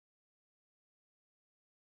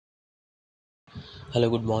Hello,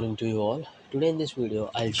 good morning to you all. Today in this video,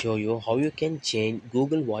 I'll show you how you can change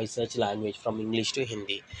Google Voice Search language from English to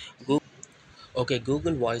Hindi. Okay,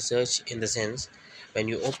 Google Voice Search in the sense when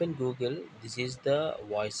you open Google, this is the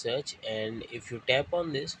voice search, and if you tap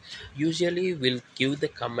on this, usually will give the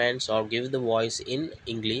commands or give the voice in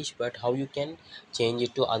English, but how you can change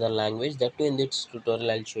it to other language, that too in this tutorial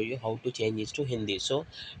I'll show you how to change it to Hindi. So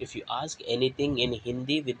if you ask anything in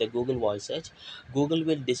Hindi with the Google Voice Search, Google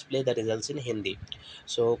will display the results in Hindi.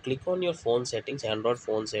 So click on your phone settings, Android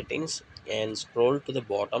phone settings, and scroll to the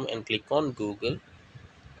bottom and click on Google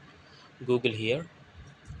here,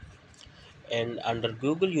 and under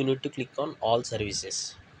Google you need to click on all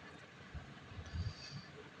services.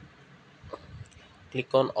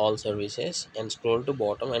 Click on all services and scroll to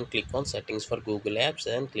bottom and click on settings for Google Apps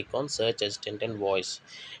and click on search assistant and voice,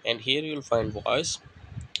 and here you'll find voice.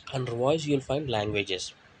 Under voice you'll find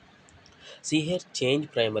languages. See here,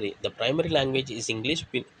 change primary. The primary language is English.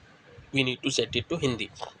 We need to set it to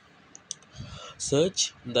Hindi.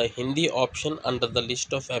 Search the Hindi option under the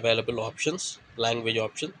list of available options, language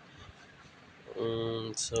option.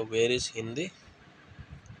 So where is Hindi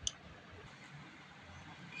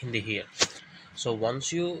here. So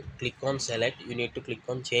once you click on select, you need to click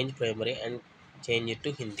on change primary and change it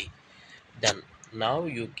to Hindi. Done. Now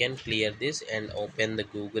you can clear this and open the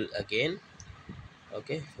Google again.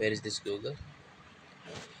 Okay, where is this Google,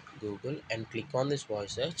 and click on this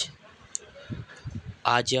voice search.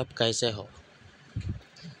 आज आप कैसे हो?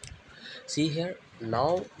 See here,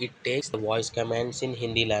 now it takes the voice commands in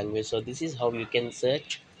Hindi language. So this is how you can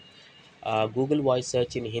search Google Voice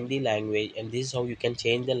Search in Hindi language, and this is how you can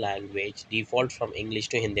change the language default from English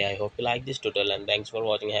to Hindi. I hope you like this tutorial, and thanks for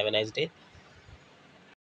watching. Have a nice day.